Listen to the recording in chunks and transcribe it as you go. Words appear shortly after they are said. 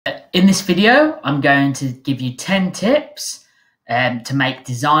In this video, I'm going to give you 10 tips to make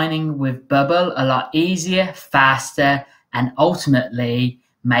designing with Bubble a lot easier, faster, and ultimately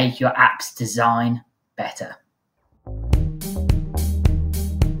make your app's design better.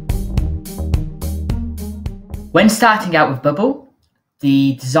 When starting out with Bubble,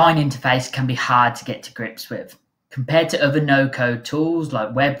 the design interface can be hard to get to grips with. Compared to other no-code tools like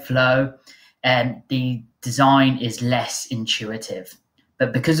Webflow, the design is less intuitive.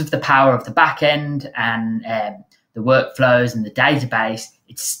 But because of the power of the backend and the workflows and the database,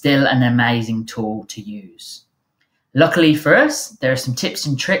 it's still an amazing tool to use. Luckily for us, there are some tips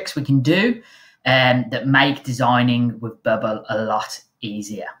and tricks we can do that make designing with Bubble a lot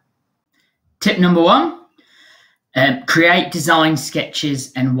easier. Tip number one, create design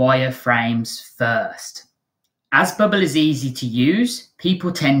sketches and wireframes first. As Bubble is easy to use,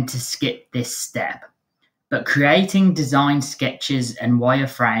 people tend to skip this step. But creating design sketches and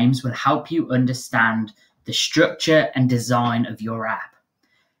wireframes will help you understand the structure and design of your app.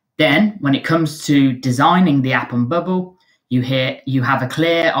 Then, when it comes to designing the app on Bubble, you have a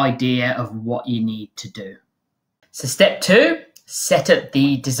clear idea of what you need to do. So step 2, set up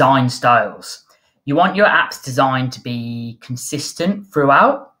the design styles. You want your app's design to be consistent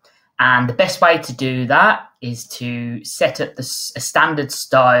throughout, and the best way to do that is to set up a standard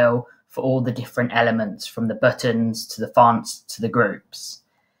style for all the different elements, from the buttons to the fonts to the groups.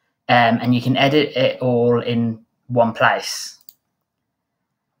 And you can edit it all in one place.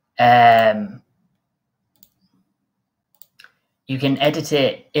 You can edit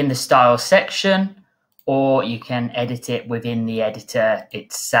it in the style section, or you can edit it within the editor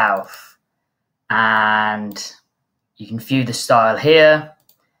itself. And you can view the style here.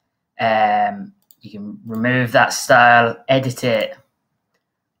 You can remove that style, edit it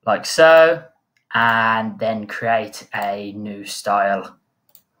like so, and then create a new style.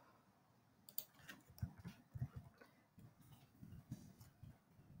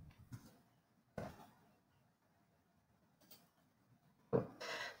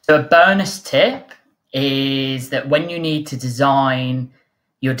 So a bonus tip is that when you need to design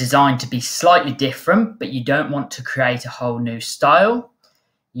your design to be slightly different, but you don't want to create a whole new style,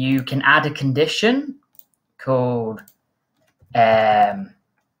 you can add a condition called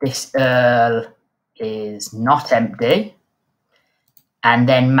this URL is not empty, and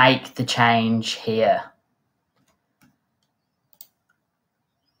then make the change here.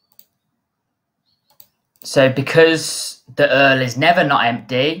 So because the URL is never not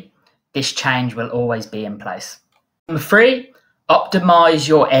empty, this change will always be in place. Number 3, optimize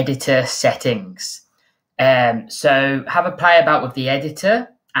your editor settings. So have a play about with the editor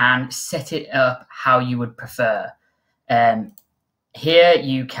and set it up how you would prefer. Here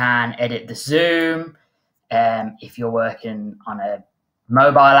you can edit the zoom if you're working on a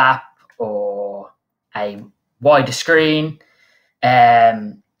mobile app or a wider screen.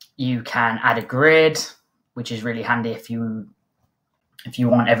 You can add a grid, which is really handy if you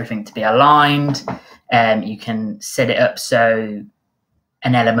want everything to be aligned. You can set it up so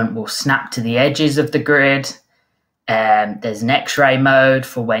an element will snap to the edges of the grid. There's an X-ray mode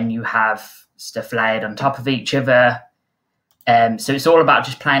for when you have stuff layered on top of each other. So it's all about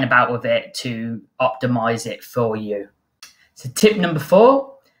just playing about with it to optimize it for you. So tip number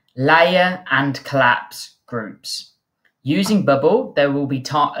 4, layer and collapse groups. Using Bubble, there will be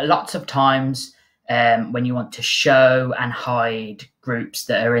lots of times when you want to show and hide groups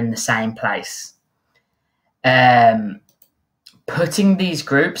that are in the same place. Putting these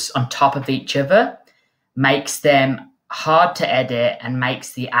groups on top of each other makes them hard to edit and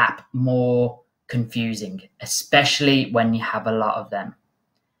makes the app more confusing, especially when you have a lot of them.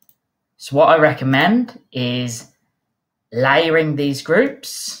 So what I recommend is layering these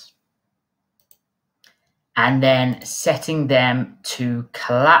groups and then setting them to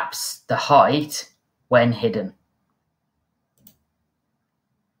collapse the height when hidden.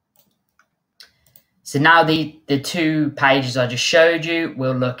 So now the 2 pages I just showed you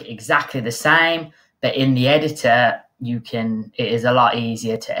will look exactly the same, but in the editor, it is a lot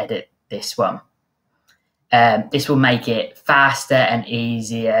easier to edit this one. This will make it faster and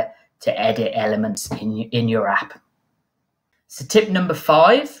easier to edit elements in your app. So tip number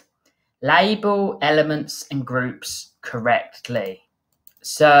 5, label elements and groups correctly.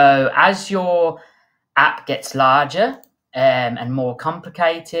 So as your app gets larger and more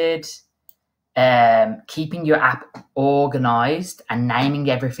complicated, keeping your app organized and naming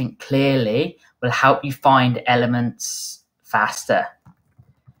everything clearly will help you find elements faster.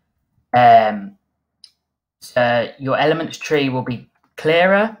 So your elements tree will be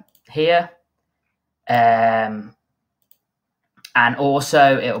clearer here. And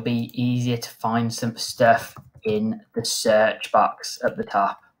also it'll be easier to find some stuff in the search box at the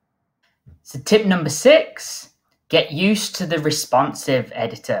top. So tip number 6, get used to the responsive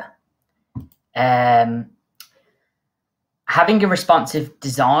editor. Having a responsive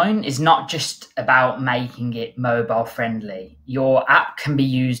design is not just about making it mobile friendly. Your app can be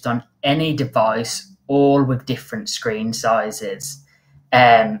used on any device, all with different screen sizes.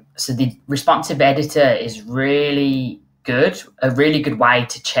 So the responsive editor is really good, a really good way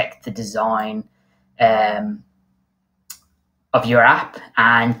to check the design of your app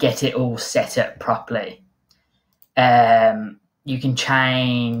and get it all set up properly. You can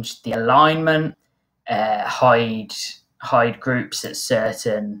change the alignment, hide groups at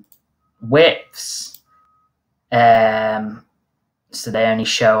certain widths, so they only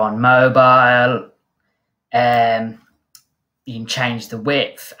show on mobile. You can change the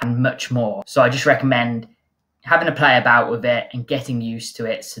width and much more. So I just recommend having a play about with it and getting used to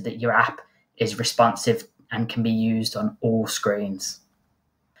it so that your app is responsive and can be used on all screens.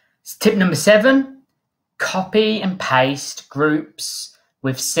 So tip number 7, copy and paste groups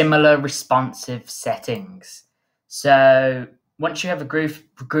with similar responsive settings. So once you have a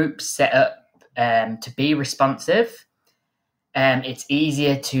group set up to be responsive, it's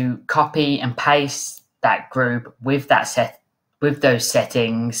easier to copy and paste that group with those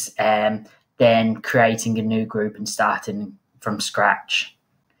settings than creating a new group and starting from scratch.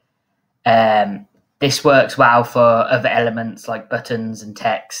 This works well for other elements like buttons and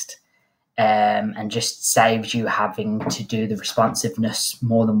text, and just saves you having to do the responsiveness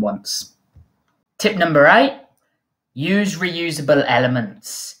more than once. Tip number 8, use reusable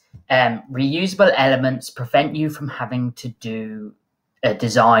elements. Reusable elements prevent you from having to do a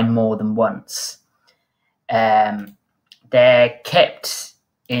design more than once. They're kept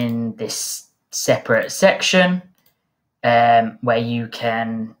in this separate section where you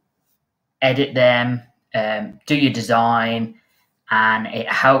can edit them, do your design, and it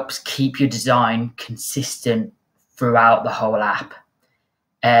helps keep your design consistent throughout the whole app.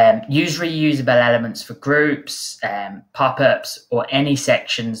 Use reusable elements for groups, pop-ups, or any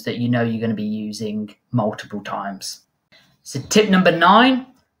sections that you know you're going to be using multiple times. So tip number 9,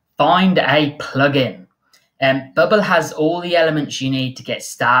 find a plugin. Bubble has all the elements you need to get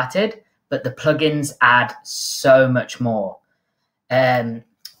started, but the plugins add so much more.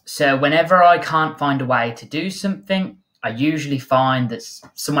 So whenever I can't find a way to do something, I usually find that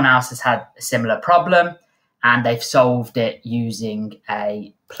someone else has had a similar problem and they've solved it using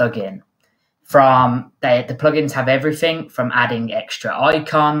a plugin. The plugins have everything from adding extra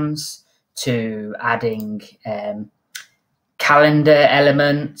icons to adding calendar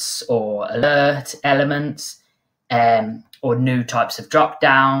elements or alert elements, or new types of drop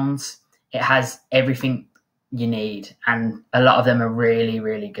downs. It has everything you need, and a lot of them are really,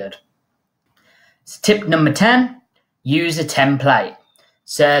 really good. So tip number 10, use a template.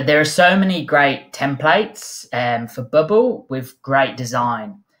 So there are so many great templates for Bubble with great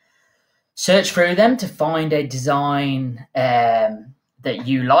design. Search through them to find a design that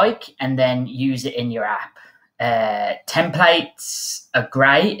you like and then use it in your app. Templates are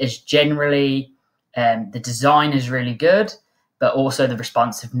great as generally the design is really good, but also the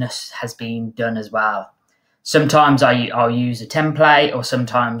responsiveness has been done as well. Sometimes I'll use a template, or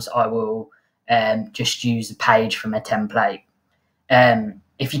sometimes I will just use a page from a template.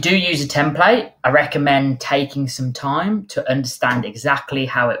 If you do use a template, I recommend taking some time to understand exactly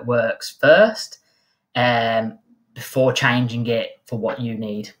how it works first before changing it for what you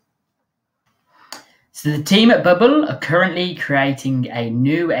need. So the team at Bubble are currently creating a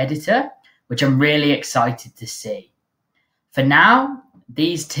new editor, which I'm really excited to see. For now,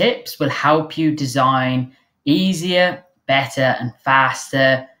 these tips will help you design easier, better, and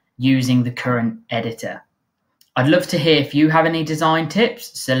faster using the current editor. I'd love to hear if you have any design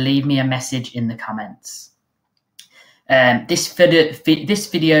tips, so leave me a message in the comments. This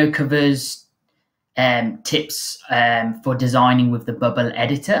video covers tips for designing with the Bubble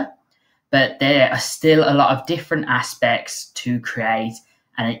editor, but there are still a lot of different aspects to create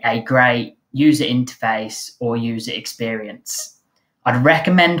a great user interface or user experience. I'd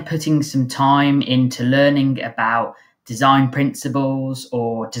recommend putting some time into learning about design principles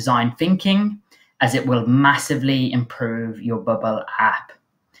or design thinking, as it will massively improve your Bubble app.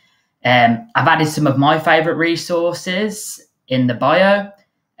 I've added some of my favorite resources in the bio.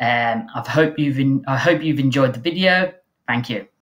 I hope you've enjoyed the video. Thank you.